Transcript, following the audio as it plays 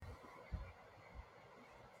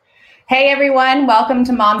Hey everyone, welcome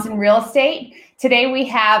to Moms in Real Estate. Today we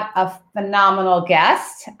have a phenomenal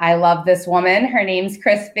guest. I love this woman. Her name's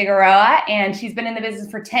Cris Figueroa, and she's been in the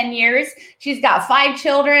business for 10 years. She's got 5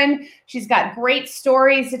 children. She's got great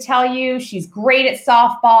stories to tell you. She's great at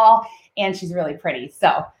softball, and she's really pretty.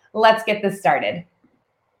 So let's get this started.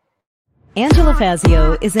 Angela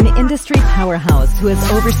Fazio is an industry powerhouse who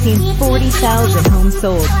has overseen 40,000 homes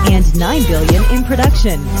sold and $9 billion in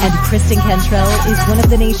production. And Kristen Cantrell is one of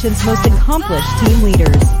the nation's most accomplished team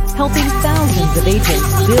leaders, helping thousands of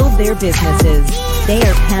agents build their businesses. They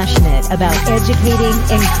are passionate about educating,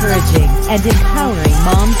 encouraging, and empowering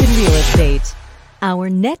moms in real estate. Our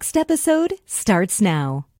next episode starts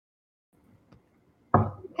now.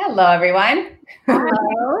 Hello, everyone.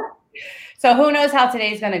 Hello. So who knows how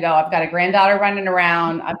today's going to go? I've got a granddaughter running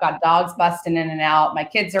around. I've got dogs busting in and out. My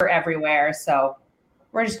kids are everywhere. So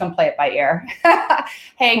we're just going to play it by ear.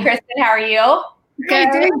 Hey, Kristen, how are you?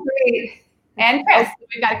 Good. Doing great. And Cris.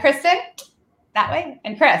 We've got Kristen that way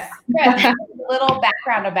and Cris. Cris, a little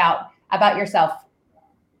background about yourself.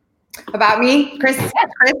 About me? Cris,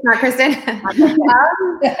 not Kristen.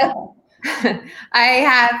 I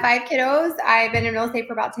have 5 kiddos. I've been in real estate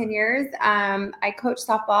for about 10 years. I coach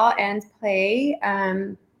softball and play.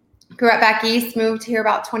 Grew up back east, moved here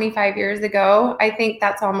about 25 years ago. I think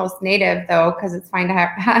that's almost native though, because it's hard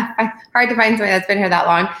to find somebody that's been here that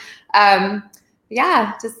long.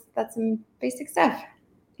 Just that's some basic stuff.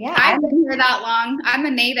 Yeah, I've been here that long. I'm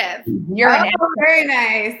a native. Very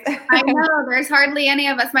nice. I know. There's hardly any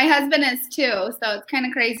of us. My husband is too, so it's kind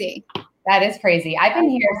of crazy. That is crazy. I've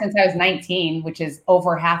been here since I was 19, which is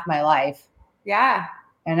over half my life. Yeah.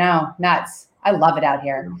 I know. Nuts. I love it out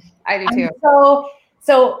here. I do too.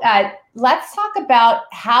 So let's talk about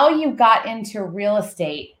how you got into real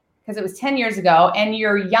estate, because it was 10 years ago and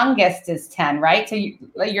your youngest is 10, right? So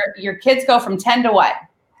your kids go from 10 to what?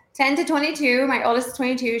 10 to 22. My oldest is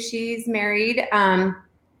 22. She's married. I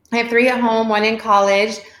have 3 at home, 1 in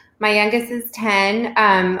college. My youngest is 10.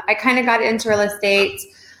 I kind of got into real estate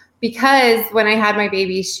because when I had my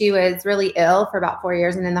baby, she was really ill for about 4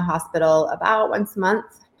 years and in the hospital about once a month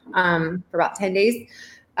for about 10 days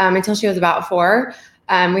until she was about 4.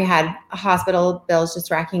 We had hospital bills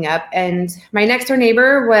just racking up. And my next door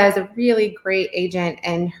neighbor was a really great agent,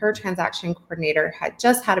 and her transaction coordinator had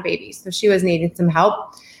just had a baby. So she was needing some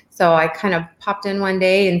help. So I kind of popped in one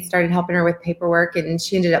day and started helping her with paperwork, and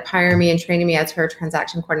she ended up hiring me and training me as her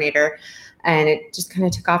transaction coordinator. And it just kind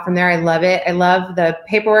of took off from there. I love it. I love the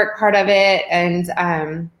paperwork part of it. And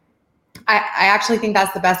I actually think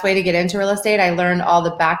that's the best way to get into real estate. I learned all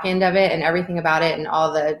the back end of it and everything about it and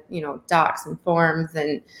all the, docs and forms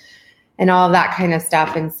and all of that kind of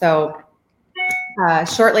stuff. And so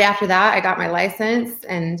shortly after that, I got my license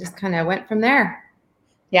and just kind of went from there.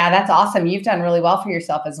 Yeah, that's awesome. You've done really well for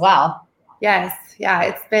yourself as well. Yes. Yeah,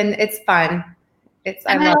 it's fun.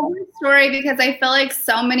 I love this story because I feel like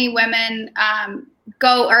so many women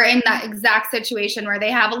are in that exact situation where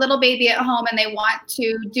they have a little baby at home and they want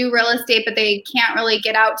to do real estate, but they can't really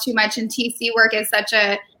get out too much. And TC work is such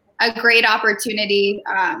a great opportunity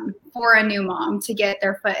for a new mom to get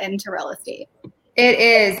their foot into real estate. It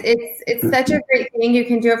is. It's such a great thing. You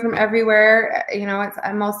can do it from everywhere. It's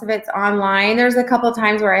most of it's online. There's a couple of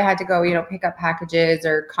times where I had to go, pick up packages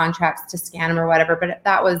or contracts to scan them or whatever, but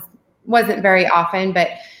that wasn't very often. But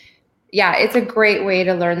yeah, it's a great way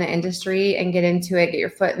to learn the industry and get into it, get your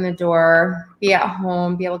foot in the door, be at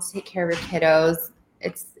home, be able to take care of your kiddos.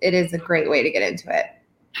 It is a great way to get into it.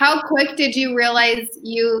 How quick did you realize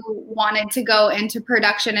you wanted to go into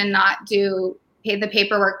production and not do the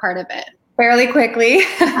paperwork part of it? Fairly quickly,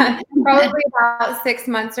 probably about 6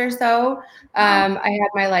 months or so. I had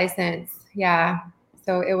my license. Yeah.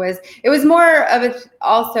 So it was more of it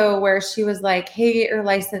also where she was like, hey, get your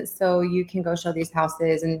license so you can go show these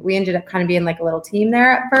houses. And we ended up kind of being like a little team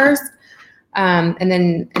there at first. And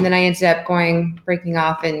then I ended up breaking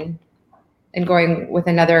off and going with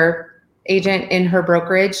another agent in her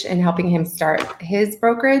brokerage and helping him start his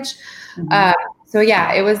brokerage. Mm-hmm. So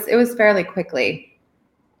yeah, it was fairly quickly.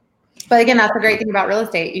 But again, that's the great thing about real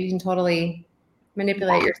estate. You can totally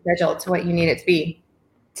manipulate your schedule to what you need it to be.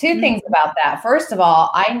 2 things about that. First of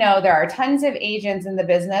all, I know there are tons of agents in the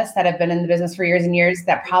business that have been in the business for years and years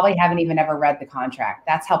that probably haven't even ever read the contract.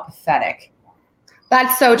 That's how pathetic.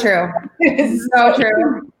 That's so true. It's so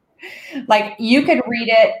true. Like you could read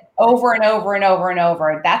it over and over and over and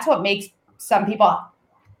over. That's what makes some people.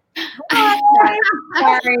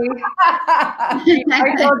 Sorry.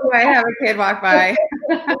 I told you I have a kid walk by.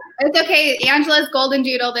 It's okay. Angela's golden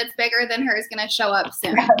doodle that's bigger than her is going to show up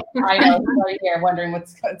soon. I know. He's right here wondering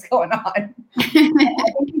what's going on. I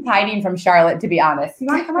think he's hiding from Charlotte, to be honest. You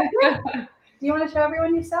want to come up here? Do you want to show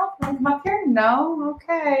everyone yourself? You want to come up here? No?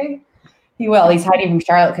 Okay. He will. He's hiding from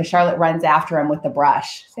Charlotte because Charlotte runs after him with the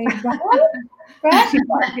brush. Say, brush.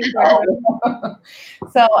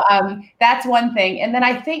 So that's one thing. And then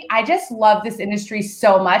I just love this industry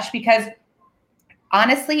so much because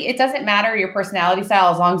honestly, it doesn't matter your personality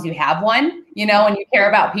style as long as you have one, and you care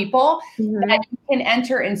about people. Mm-hmm. And you can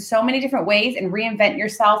enter in so many different ways and reinvent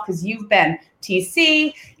yourself because you've been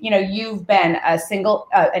TC, you've been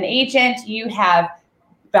an agent, you have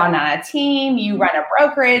been on a team, you run a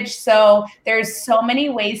brokerage. So there's so many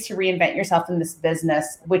ways to reinvent yourself in this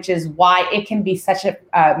business, which is why it can be such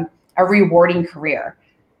a rewarding career.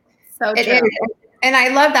 So it true. is. And I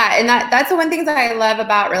love that. And that's the one thing that I love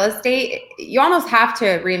about real estate. You almost have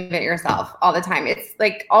to reinvent yourself all the time. It's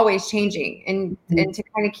like always changing and to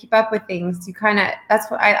kind of keep up with things, that's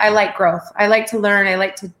what I like growth. I like to learn. I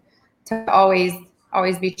like to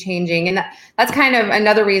always be changing. And that's kind of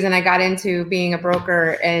another reason I got into being a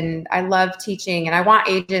broker, and I love teaching, and I want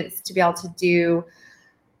agents to be able to do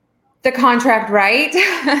the contract right.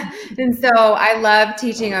 And so I love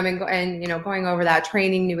teaching them and going over that,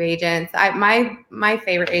 training new agents. My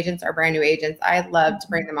favorite agents are brand new agents. I love to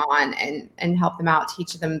bring them on and help them out,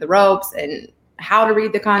 teach them the ropes and how to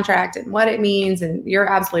read the contract and what it means. And you're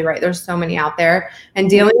absolutely right. There's so many out there, and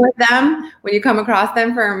dealing with them when you come across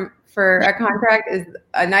them for a contract is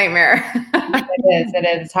a nightmare. It is.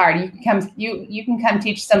 It's hard. You can come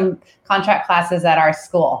teach some contract classes at our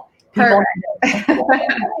school. I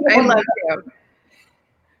love you.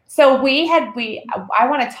 So I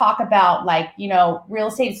want to talk about real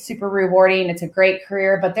estate is super rewarding. It's a great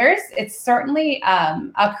career, but it's certainly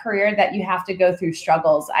a career that you have to go through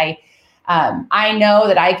struggles. I know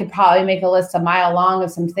that I could probably make a list a mile long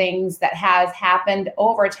of some things that has happened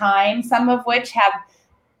over time, some of which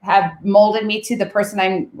have molded me to the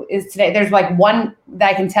person is today. There's one that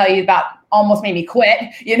I can tell you about almost made me quit,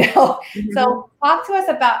 Mm-hmm. So talk to us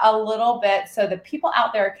about a little bit so the people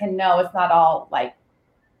out there can know it's not all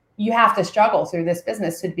you have to struggle through this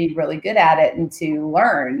business to be really good at it and to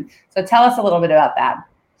learn. So tell us a little bit about that.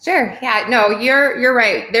 Sure. Yeah, no, you're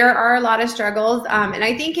right. There are a lot of struggles. And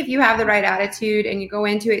I think if you have the right attitude and you go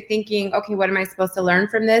into it thinking, okay, what am I supposed to learn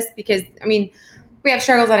from this? Because we have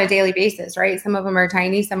struggles on a daily basis, right? Some of them are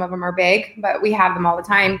tiny, some of them are big, but we have them all the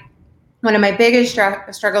time. One of my biggest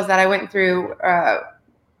struggles that I went through,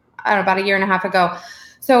 about a year and a half ago.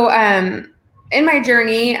 So in my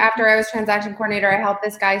journey, after I was transaction coordinator, I helped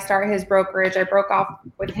this guy start his brokerage. I broke off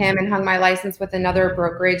with him and hung my license with another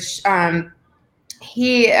brokerage. I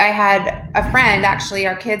had a friend, actually,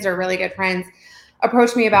 our kids are really good friends,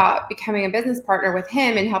 approached me about becoming a business partner with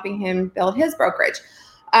him and helping him build his brokerage.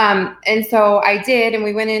 And so I did, and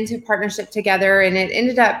we went into partnership together, and it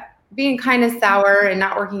ended up being kind of sour and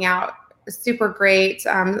not working out super great.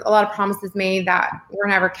 A lot of promises made that were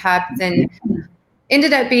never kept, and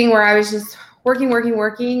ended up being where I was just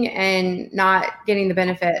working and not getting the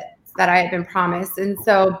benefits that I had been promised. And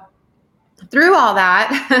so through all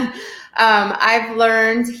that, I've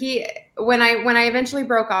learned when I eventually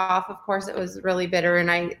broke off, of course, it was really bitter, and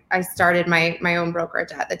I started my own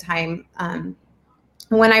brokerage at the time.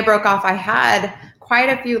 When I broke off, I had quite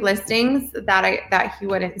a few listings that he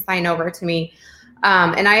wouldn't sign over to me.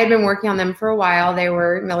 And I had been working on them for a while. They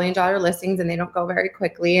were $1 million listings, and they don't go very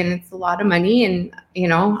quickly, and it's a lot of money. And,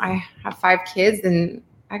 I have 5 kids and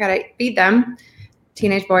I got to feed them,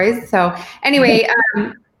 teenage boys. So anyway,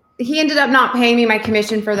 he ended up not paying me my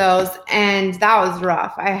commission for those. And that was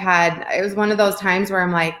rough. It was one of those times where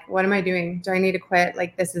I'm like, what am I doing? Do I need to quit?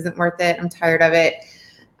 This isn't worth it. I'm tired of it.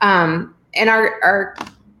 And our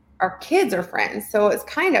kids are friends. So it's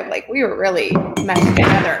kind of like we were really meshed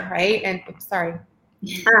together, right? And sorry.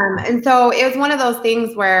 And so it was one of those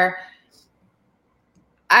things where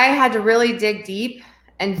I had to really dig deep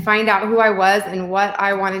and find out who I was and what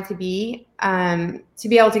I wanted to be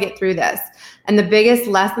able to get through this. And the biggest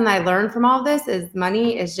lesson I learned from all of this is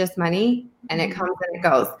money is just money, and it comes and it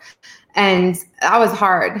goes. And that was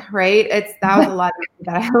hard, right? That was a lot of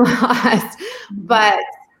money that I lost, but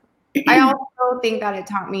I also think that it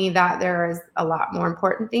taught me that there is a lot more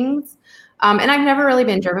important things. And I've never really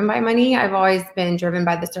been driven by money. I've always been driven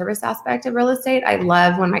by the service aspect of real estate. I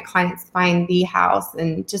love when my clients find the house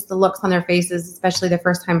and just the looks on their faces, especially the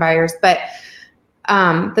first-time buyers. But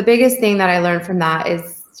the biggest thing that I learned from that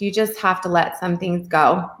is you just have to let some things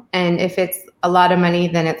go. And if it's a lot of money,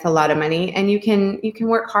 then it's a lot of money, and you can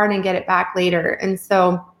work hard and get it back later. And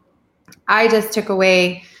so I just took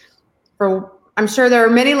away I'm sure there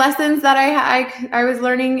were many lessons that I was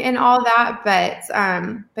learning in all that,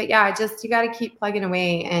 but yeah, just, you got to keep plugging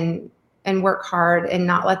away and work hard and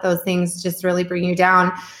not let those things just really bring you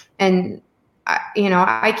down. And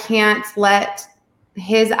I can't let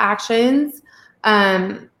his actions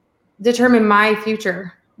determine my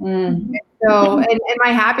future. So, and my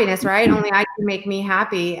happiness, right? Only I can make me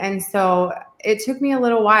happy. And so it took me a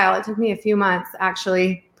little while. It took me a few months,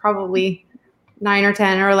 actually, probably 9 or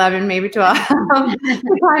 10 or 11, maybe 12,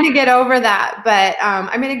 to kind of get over that. But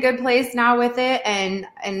I'm in a good place now with it. And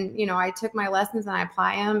I took my lessons and I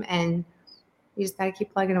apply them, and you just got to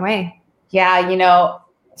keep plugging away. Yeah.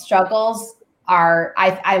 Struggles are,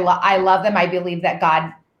 I love them. I believe that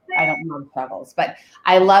God, I don't love struggles, but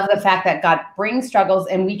I love the fact that God brings struggles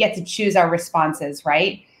and we get to choose our responses,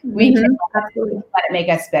 right? We can let it make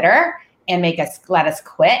us bitter and let us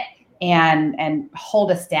quit and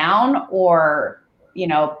hold us down, or,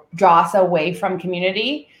 draw us away from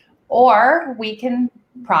community, or we can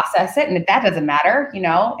process it. And if that doesn't matter,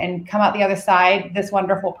 and come out the other side, this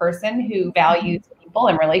wonderful person who values people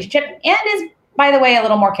and relationship and is, by the way, a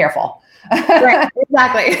little more careful. Right,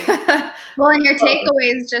 exactly. Well, and your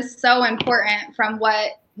takeaway is just so important from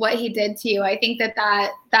what he did to you. I think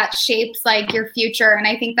that shapes like your future. And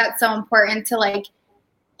I think that's so important to like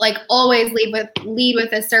always lead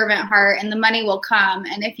with a servant heart, and the money will come.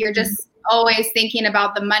 And if you're just always thinking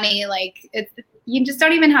about the money, like you just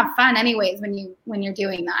don't even have fun anyways when you're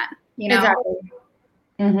doing that, Exactly.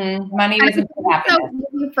 Money isn't happiness. So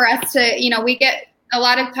easy for us to, we get a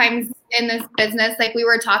lot of times in this business, like we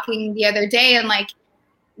were talking the other day, and like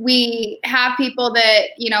we have people that,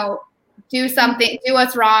 do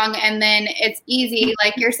us wrong. And then it's easy,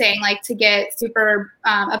 like you're saying, like to get super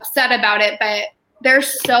upset about it. But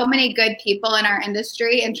there's so many good people in our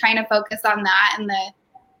industry, and trying to focus on that and the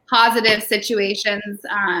positive situations,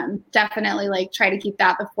 definitely like try to keep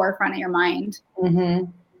that at the forefront of your mind.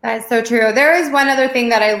 That's so true. There is one other thing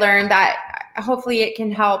that I learned that hopefully it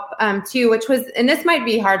can help too, which was, and this might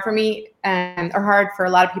be hard for me or hard for a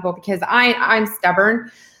lot of people because I'm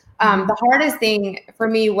stubborn. The hardest thing for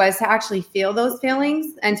me was to actually feel those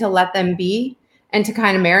feelings and to let them be, and to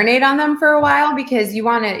kind of marinate on them for a while, because you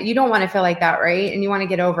don't want to feel like that, right? And you want to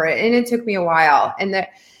get over it. And it took me a while.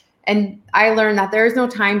 And I learned that there is no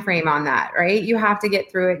time frame on that, right? You have to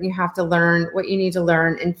get through it, and you have to learn what you need to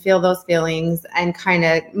learn and feel those feelings and kind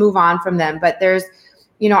of move on from them. But there's,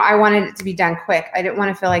 I wanted it to be done quick. I didn't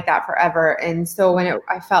want to feel like that forever. And so when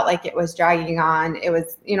I felt like it was dragging on, it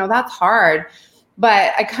was, that's hard.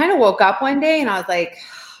 But I kind of woke up one day and I was like,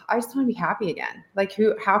 I just want to be happy again. Like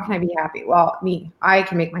how can I be happy? Well, I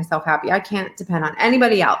can make myself happy. I can't depend on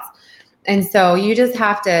anybody else. And so you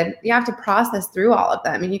have to process through all of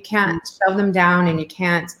them, and you can't shove them down, and you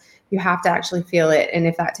have to actually feel it. And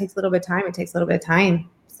if that takes a little bit of time, it takes a little bit of time.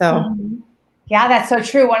 So yeah, that's so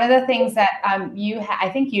true. One of the things that I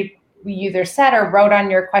think you either said or wrote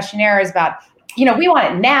on your questionnaire is about, we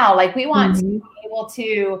want it now. Like we want to be able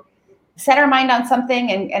to set our mind on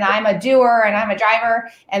something, and I'm a doer and I'm a driver.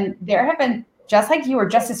 And there have been, just like you were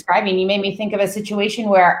just describing, you made me think of a situation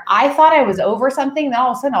where I thought I was over something, then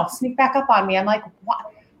all of a sudden I'll sneak back up on me. I'm like,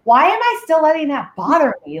 why am I still letting that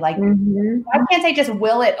bother me? Like, why can't I just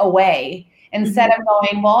will it away instead of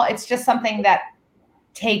going, well, it's just something that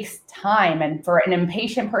takes time. And for an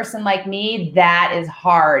impatient person like me, that is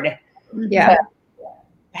hard. Yeah. To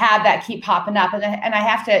have that keep popping up. And I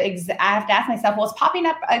have to ask myself, well, it's popping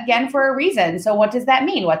up again for a reason. So what does that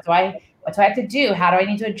mean? What do I have to do? How do I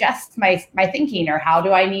need to adjust my thinking, or how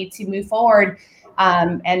do I need to move forward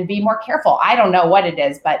and be more careful? I don't know what it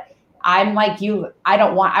is, but I'm like you. I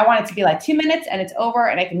want it to be like 2 minutes and it's over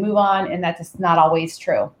and I can move on. And that's just not always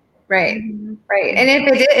true. Right. Right. And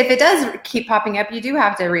if it does keep popping up, you do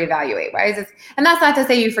have to reevaluate. Why is this? And that's not to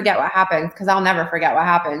say you forget what happens, because I'll never forget what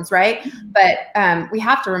happens. Right. But we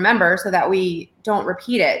have to remember so that we don't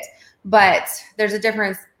repeat it. But there's a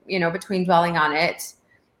difference, between dwelling on it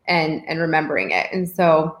and remembering it. And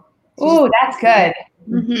so. Ooh, that's good.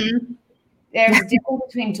 There's a difference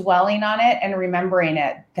between dwelling on it and remembering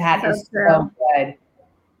it. That is so good.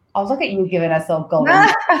 Oh, look at you giving us a golden.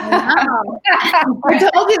 I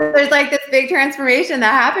told you there's like this big transformation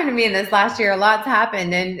that happened to me in this last year. A lot's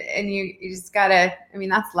happened, and you just gotta. I mean,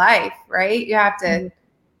 that's life, right? You have to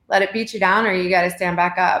let it beat you down, or you got to stand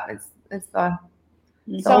back up. So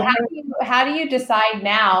how do you decide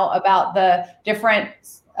now about the different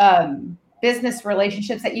business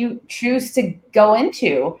relationships that you choose to go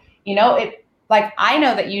into? I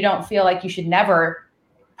know that you don't feel like you should never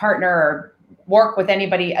partner or work with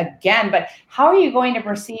anybody again, but how are you going to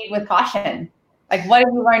proceed with caution? Like, what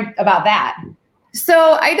have you learned about that?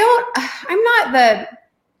 So I'm not the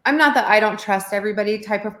I don't trust everybody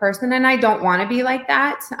type of person, and I don't want to be like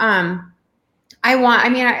that.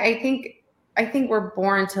 I think we're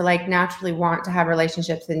born to like naturally want to have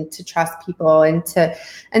relationships and to trust people and so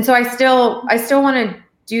I still want to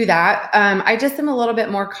do that. I just am a little bit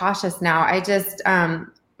more cautious now. I just, my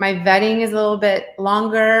vetting is a little bit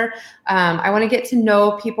longer. I want to get to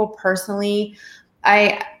know people personally.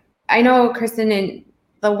 I know, Kristen, and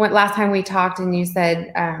the last time we talked and you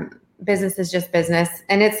said, business is just business,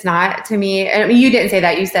 and it's not to me. I mean, you didn't say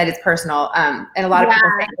that. You said it's personal. And a lot of people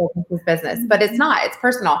say business is business, but it's not. It's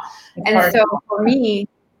personal. So for me,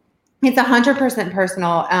 it's 100%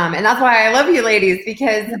 personal. And that's why I love you ladies,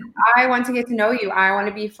 because I want to get to know you. I want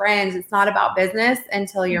to be friends. It's not about business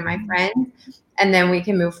until you're my friend, and then we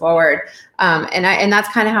can move forward. And that's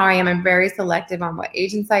kind of how I am. I'm very selective on what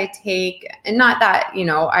agents I take, and not that,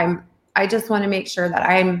 I just want to make sure that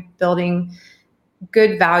I'm building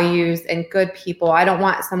good values and good people. I don't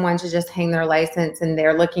want someone to just hang their license and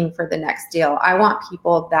they're looking for the next deal. I want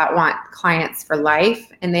people that want clients for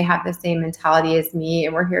life, and they have the same mentality as me,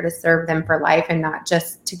 and we're here to serve them for life and not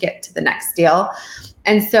just to get to the next deal.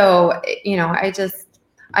 And so,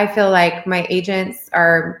 I feel like my agents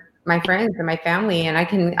are my friends and my family, and I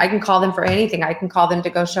can call them for anything. I can call them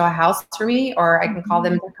to go show a house for me, or I can call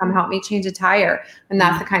them to come help me change a tire. And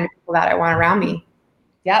that's the kind of people that I want around me.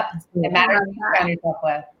 Yep. It matters who you surround yourself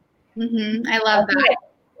with. Mm-hmm. I love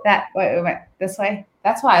that. Wait, this way.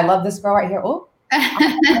 That's why I love this girl right here. Oh,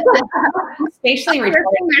 spatially retarded.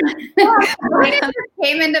 It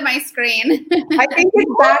came into my screen. I think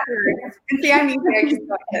it's backwards. See, I'm easy. Do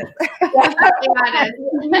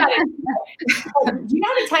you know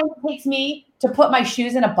how many times it takes me to put my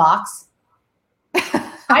shoes in a box?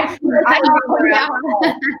 I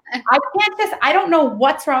don't know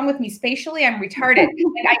what's wrong with me. Spatially, I'm retarded.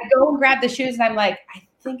 Like, I go and grab the shoes and I'm like,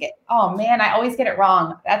 oh man, I always get it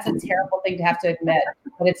wrong. That's a terrible thing to have to admit,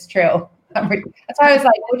 but it's true. That's why I was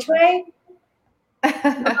like, which way?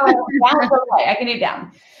 Down, okay. I can do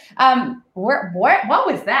down. What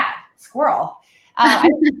was that? Squirrel. I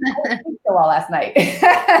didn't sleep so well last night.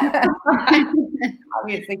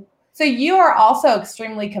 Obviously. So you are also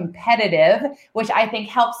extremely competitive, which I think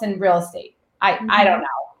helps in real estate. I don't know.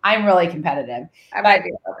 I'm really competitive.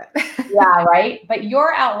 Yeah, right. But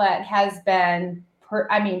your outlet has been,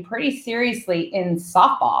 pretty seriously in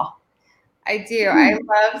softball. I do. I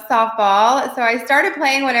love softball. So I started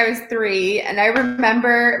playing when I was 3, and I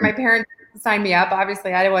remember my parents signed me up.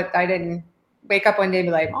 Obviously, I didn't wake up one day and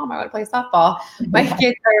be like, Mom, I want to play softball. My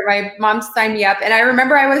mom signed me up. And I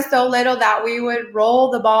remember I was so little that we would roll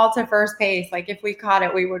the ball to first base. Like, if we caught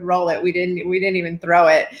it, we would roll it. We didn't even throw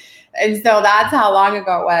it. And so that's how long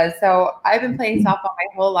ago it was. So I've been playing softball my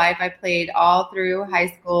whole life. I played all through high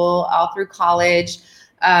school, all through college.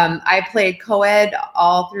 I played co-ed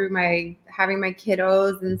all through having my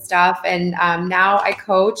kiddos and stuff. And now I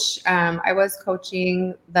coach. I was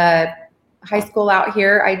coaching the high school out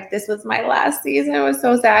here. This was my last season. It was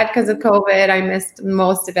so sad because of COVID. I missed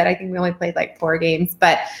most of it. I think we only played like 4 games,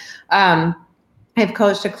 but I've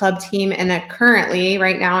coached a club team, and currently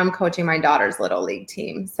right now I'm coaching my daughter's little league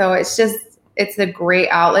team. So it's a great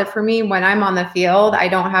outlet for me. When I'm on the field, I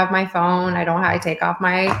don't have my phone. I take off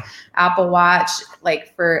my Apple Watch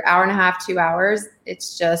like for an hour and a half, 2 hours.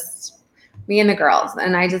 It's just me and the girls.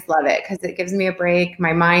 And I just love it because it gives me a break.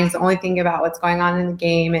 My mind's only thinking about what's going on in the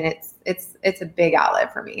game. And it's a big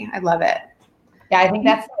outlet for me. I love it. Yeah, I think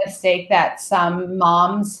that's a mistake that some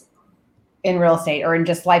moms in real estate or in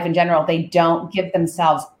just life in general, they don't give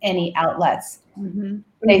themselves any outlets. Mm-hmm.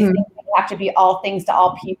 They think they have to be all things to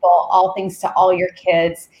all people, all things to all your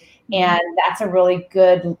kids. And that's a really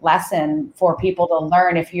good lesson for people to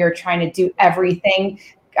learn if you're trying to do everything.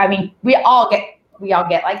 I mean, we all get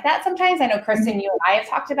like that sometimes. I know, Kristen, you and I have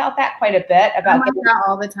talked about that quite a bit. About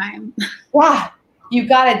all the time. Yeah. You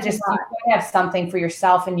got to have something for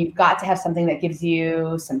yourself, and you've got to have something that gives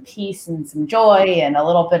you some peace and some joy and a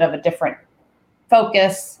little bit of a different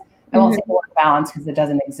focus. I won't say the word balance because it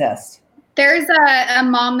doesn't exist. There's a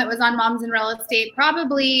mom that was on Moms in Real Estate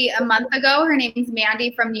probably a month ago. Her name's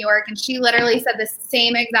Mandy from New York, and she literally said the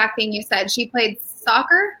same exact thing you said. She played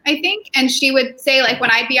soccer, I think, and she would say, like,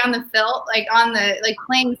 when I'd be on the field, like on the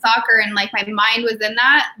playing soccer, and like my mind was in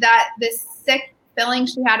that this sick feeling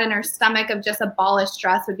she had in her stomach of just a ball of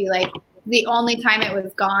stress would be like the only time it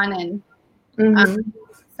was gone. And yeah,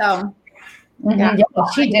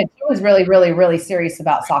 she did. She was really, really, really serious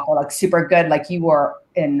about soccer, like super good, like you were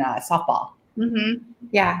in softball. Mm-hmm.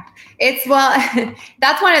 Yeah, it's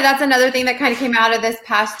that's another thing that kind of came out of this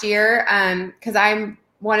past year. Cause I'm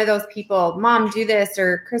one of those people, Mom, do this,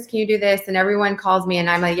 or Cris, can you do this? And everyone calls me and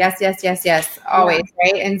I'm like, yes, yes, yes, yes, always.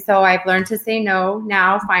 Yeah. Right. And so I've learned to say no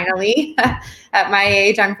now, finally. At my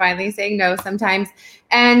age, I'm finally saying no sometimes.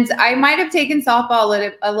 And I might have taken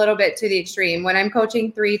softball a little bit to the extreme. When I'm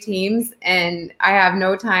coaching 3 teams and I have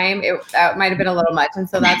no time, that might have been a little much. And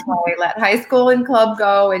so that's why I let high school and club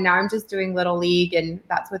go. And now I'm just doing little league, and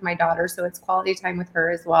that's with my daughter. So it's quality time with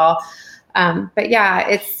her as well. But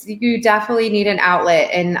yeah, you definitely need an outlet.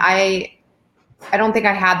 And I don't think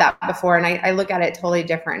I had that before. And I look at it totally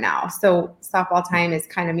different now. So softball time is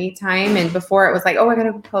kind of me time. And before it was like, oh, I got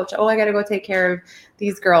to go coach. Oh, I got to go take care of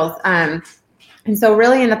these girls. And so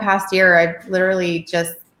really in the past year, I've literally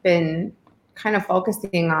just been kind of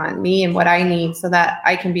focusing on me and what I need so that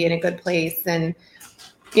I can be in a good place. And,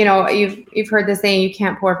 you know, you've heard the saying, you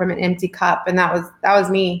can't pour from an empty cup. And that was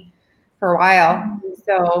me for a while.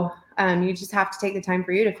 So you just have to take the time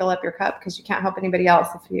for you to fill up your cup, because you can't help anybody else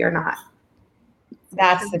if you're not.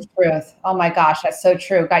 That's the truth. Oh my gosh, that's so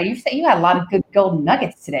true. God, you had a lot of good golden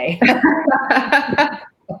nuggets today.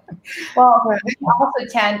 Well, we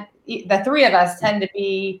also the 3 of us tend to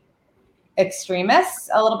be extremists,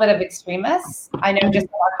 a little bit of extremists. I know just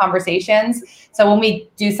in our conversations. So when we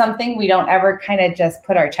do something, we don't ever kind of just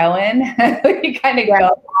put our toe in. We kind of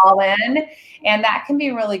go all in. And that can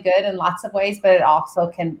be really good in lots of ways, but it also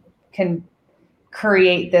can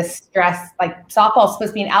create this stress. Like softball is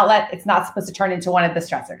supposed to be an outlet. It's not supposed to turn into one of the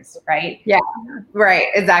stressors, right? Yeah, right.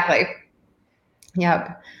 Exactly.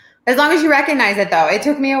 Yep. As long as you recognize it, though. It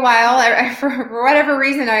took me a while. For whatever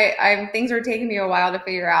reason, things are taking me a while to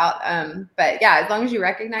figure out. But yeah, as long as you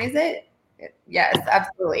recognize it, yes,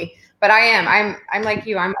 absolutely. But I'm like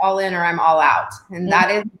you. I'm all in or I'm all out, and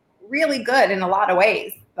that is really good in a lot of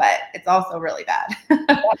ways. But it's also really bad.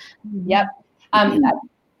 Yep.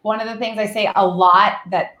 One of the things I say a lot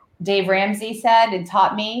that Dave Ramsey said and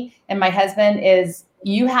taught me and my husband is,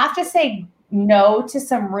 you have to say no to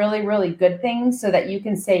some really, really good things so that you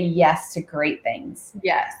can say yes to great things.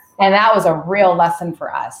 Yes. And that was a real lesson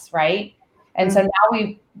for us, right? And so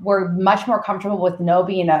now we're much more comfortable with no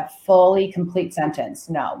being a fully complete sentence.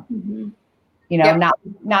 No. Mm-hmm. You know,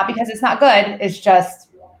 not because it's not good. It's just,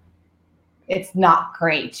 it's not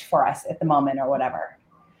great for us at the moment or whatever.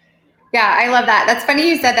 Yeah, I love that. That's funny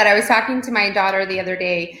you said that. I was talking to my daughter the other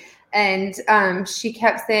day, and she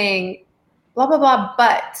kept saying, blah, blah, blah,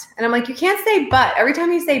 but. And I'm like, you can't say but. Every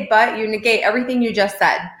time you say but, you negate everything you just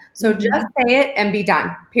said. So just say it and be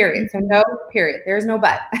done, period. So no, period. There's no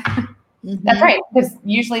but. That's right. Because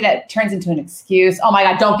usually that turns into an excuse. Oh my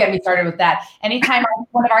God, don't get me started with that. Anytime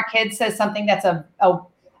one of our kids says something that's a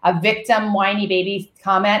victim whiny baby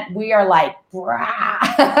comment, we are like, brah,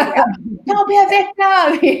 don't be a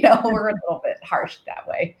victim. You know, we're a little bit harsh that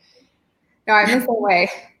way. No, I'm the same way.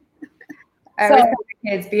 I always tell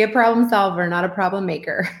my kids, be a problem solver, not a problem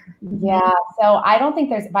maker. Yeah. So I don't think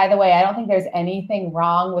there's anything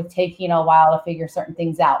wrong with taking a while to figure certain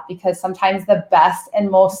things out, because sometimes the best and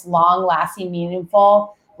most long lasting,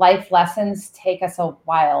 meaningful life lessons take us a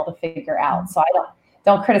while to figure out. So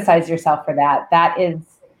don't criticize yourself for that. That is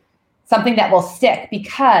something that will stick,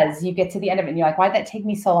 because you get to the end of it and you're like, why'd that take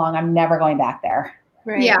me so long? I'm never going back there.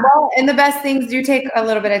 Right. Yeah. Well, and the best things do take a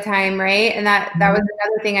little bit of time, right? And that was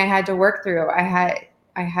another thing I had to work through. I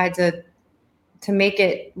had to make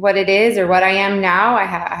it what it is or what I am now. I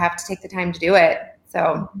have to take the time to do it.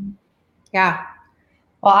 So, yeah.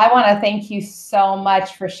 Well, I want to thank you so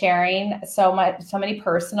much for sharing so many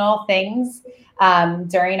personal things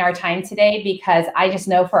during our time today, because I just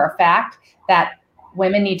know for a fact that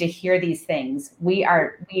women need to hear these things. We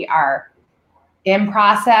are in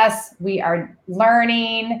process. We are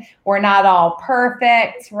learning. We're not all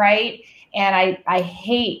perfect, right? And I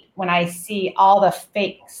hate when I see all the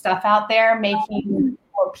fake stuff out there making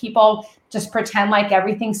people just pretend like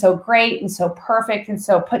everything's so great and so perfect and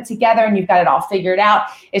so put together and you've got it all figured out.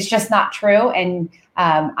 It's just not true. And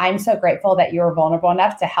I'm so grateful that you were vulnerable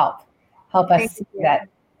enough to help us see that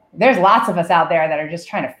there's lots of us out there that are just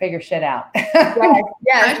trying to figure shit out.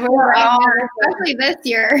 Yes, we're all, especially this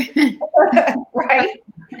year.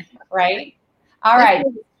 Right. All right.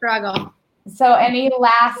 Struggle. So any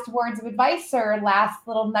last words of advice or last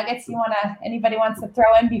little nuggets anybody wants to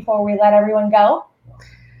throw in before we let everyone go?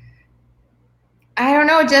 I don't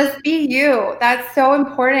know. Just be you. That's so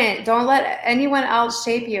important. Don't let anyone else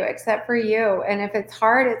shape you except for you. And if it's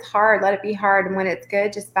hard, it's hard. Let it be hard. And when it's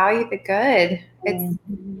good, just value the good.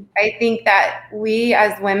 I think that we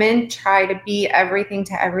as women try to be everything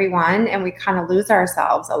to everyone, and we kind of lose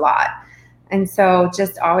ourselves a lot. And so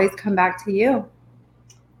just always come back to you.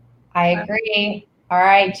 I agree. All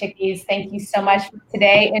right, chickies, thank you so much for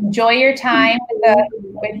today. Enjoy your time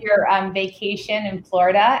with your vacation in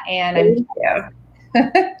Florida. And Thank you.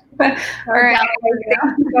 All right.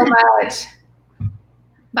 Thank you so much.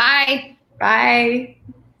 Bye. Bye.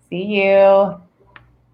 See you.